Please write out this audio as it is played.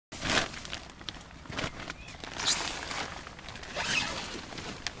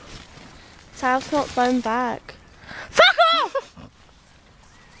Sal's not going back. Fuck off!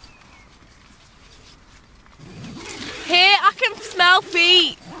 Here, I can smell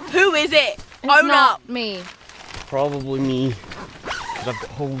feet. Who is it? It's not me. Probably me. Because I've got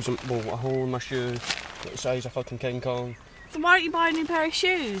holes in, well, a hole in my shoe. The size of fucking King Kong. So why don't you buy a new pair of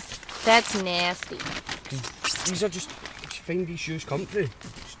shoes? That's nasty. Because these are just find these shoes comfy.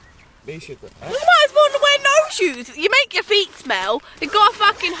 Basically. You might as well wear no shoes. You make your feet smell. They've got a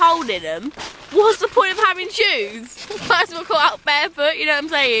fucking hole in them. What's the point of having shoes? Might as well go out barefoot, you know what I'm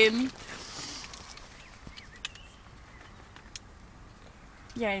saying?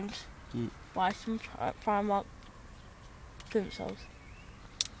 James, buy some Primark pencils.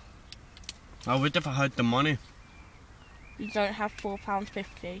 I would if I had the money. You don't have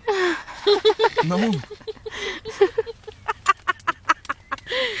 £4.50. No.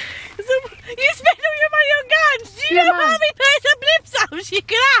 So you spend all your money on guns. Do you know how many pairs of blipsols you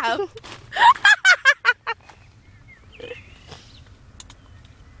can have?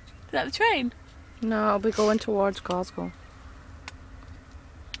 Is that the train? No, I'll be going towards Glasgow.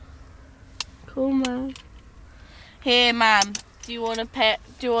 Cool, man. Here, ma'am. Do you want a pet?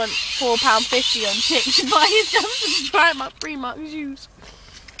 Do you want £4.50 on tips to buy yourself some Primark shoes?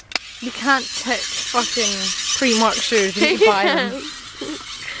 You can't tick fucking Primark shoes when you buy them.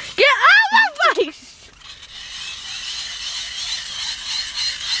 Get out of my face!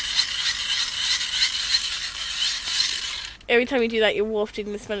 Every time you do that, you're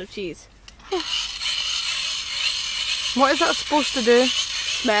wafting the smell of cheese. What is that supposed to do?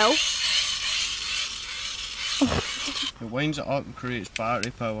 Smell. It winds it up and creates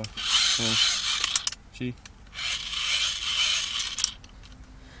battery power. So, see?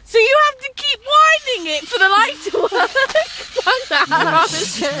 So you have to keep winding it for the light to work? Fuck that. I'd rather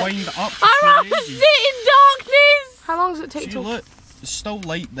sit. Wind it up. I'd rather sit in darkness. How long does it take See, to... look, there's still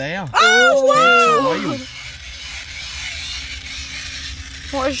light there. Oh, wow. It takes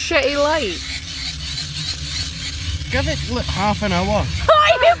a while. What a shitty light. Give it like half an hour.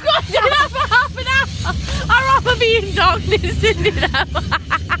 Oh, you've got to have for half an hour. I'd rather be in darkness than in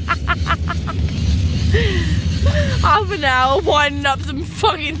half an hour winding up some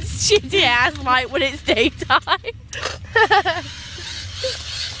fucking shitty ass light when it's daytime.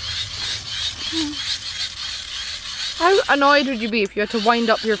 How annoyed would you be if you had to wind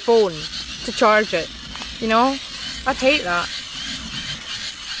up your phone to charge it? You know? I'd hate that.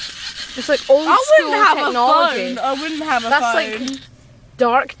 It's like old school technology. I wouldn't have a phone. That's like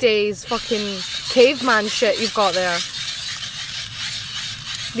dark days fucking caveman shit you've got there.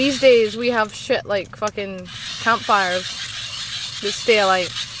 These days we have shit like fucking campfires that stay alight.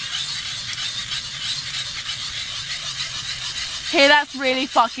 Hey, that's really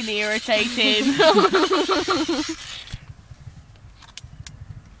fucking irritating.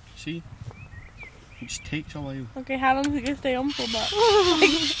 See? It just takes a while. Okay, how long is it going to stay on for, Matt?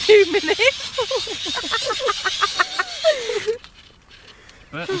 Like 2 minutes?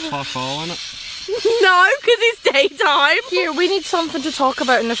 But there's fuck all in it. No, because it's daytime. Here, we need something to talk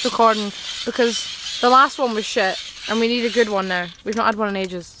about in this recording because the last one was shit and we need a good one now. We've not had one in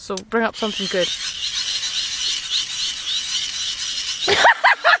ages, so bring up something good.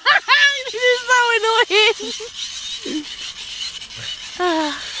 This is so annoying.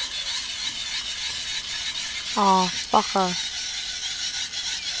 Oh, fucker.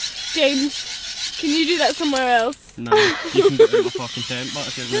 James, can you do that somewhere else? No, you can get in my fucking tent, but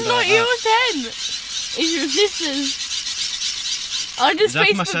if you're It's going to not do your that. tent. It's your sister's. I just As if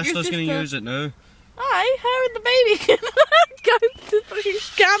Facebook my your sister's going to sister. use it now. Aye, her and the baby can go to fucking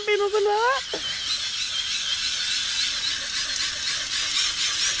camping or something like that.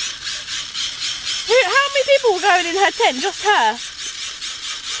 How many people were going in her tent? Just her?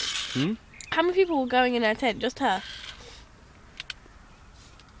 Hmm? How many people were going in her tent? Just her?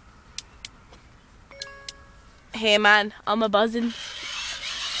 Here, man, I'm a buzzing.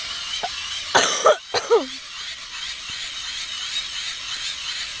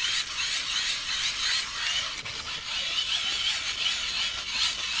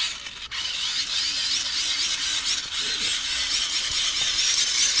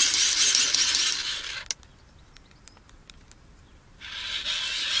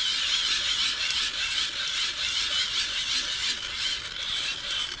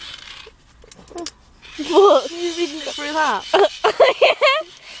 What? You didn't get through that? Yeah.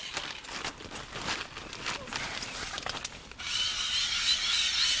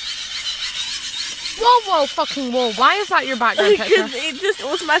 Whoa, fucking whoa. Why is that your background picture? Because it just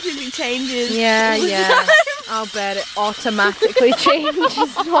automatically changes. Yeah, all the yeah. time. I'll bet it automatically changes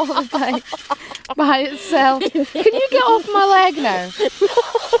all the time by itself. Can you get off my leg now?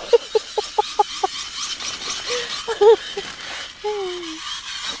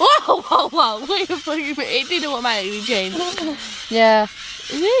 Whoa, wait a fucking minute. It didn't automatically change. Yeah,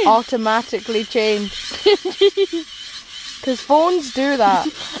 It is. automatically change. Because phones do that.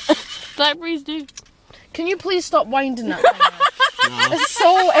 Blackberries do. Can you please stop winding that thing? No. It's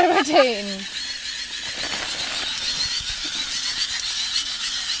so irritating.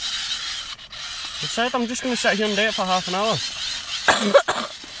 I said I'm just going to sit here and do it for half an hour.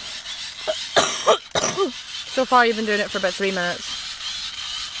 So far you've been doing it for about 3 minutes.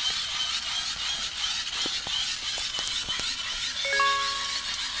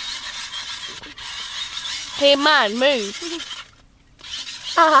 Hey man, move.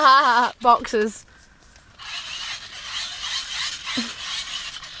 Boxes.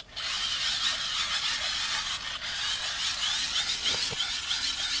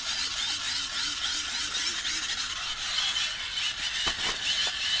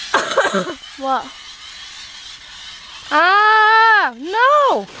 What? Ah,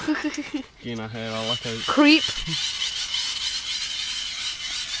 no! Getting a hair, I'll look out. Creep.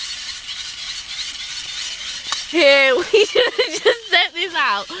 Here, we should have just set this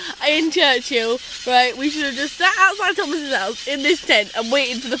out in Churchill, right? We should have just sat outside Thomas's house in this tent and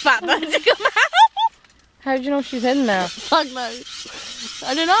waited for the fat man to come out. How do you know she's in there? Fuck knows.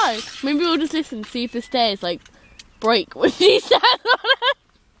 I don't know. Maybe we'll just listen and see if the stairs, like, break when she stands on it.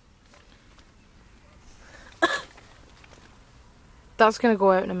 That's gonna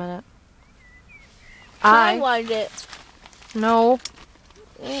go out in a minute. I wind it. No.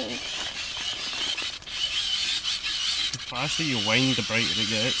 The faster you wind, the brighter it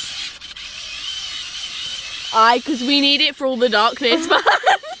gets. Aye, because we need it for all the darkness, man.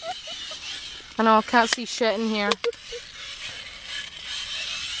 I know, I can't see shit in here.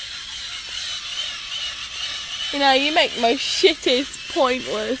 You know, you make my shittest,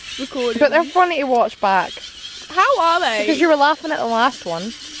 pointless recordings. But they're funny to watch back. How are they? Because you were laughing at the last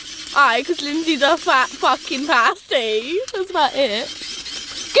one. Aye, because Lindsay's a fat fucking pasty. That's about it.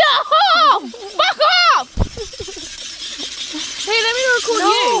 Get off! Fuck off! Hey, let me record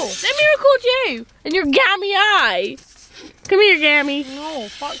you. Let me record you. And your gammy eye. Come here, gammy. No,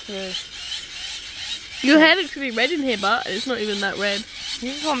 fuck you. Your hair looks really red in here, but it's not even that red.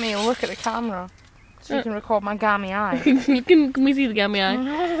 You just want me to look at the camera so you can record my gammy eye. Can we see the gammy eye?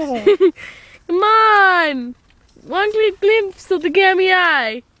 No. Come on! One glimpse of the gammy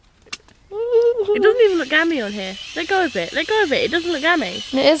eye. It doesn't even look gammy on here. Let go of it. Let go of it. It doesn't look gammy.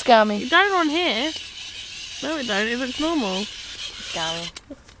 It is gammy. It don't on here. No, it don't. It looks normal. It's gammy.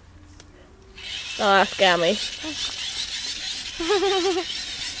 Oh, that's gammy.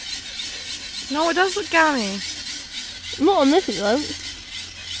 No, it does look gammy. Not on this, it won't.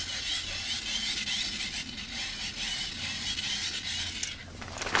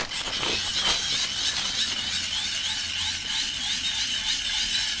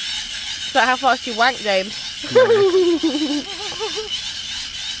 Is that how fast you wank, James?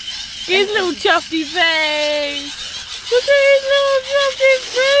 His little chuffy face! Look at his little chuffy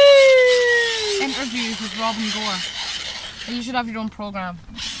face! Interviews with Robyn Gore. You should have your own programme.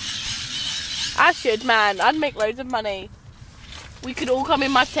 I should, man. I'd make loads of money. We could all come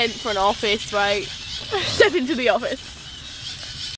in my tent for an office, right? Step into the office.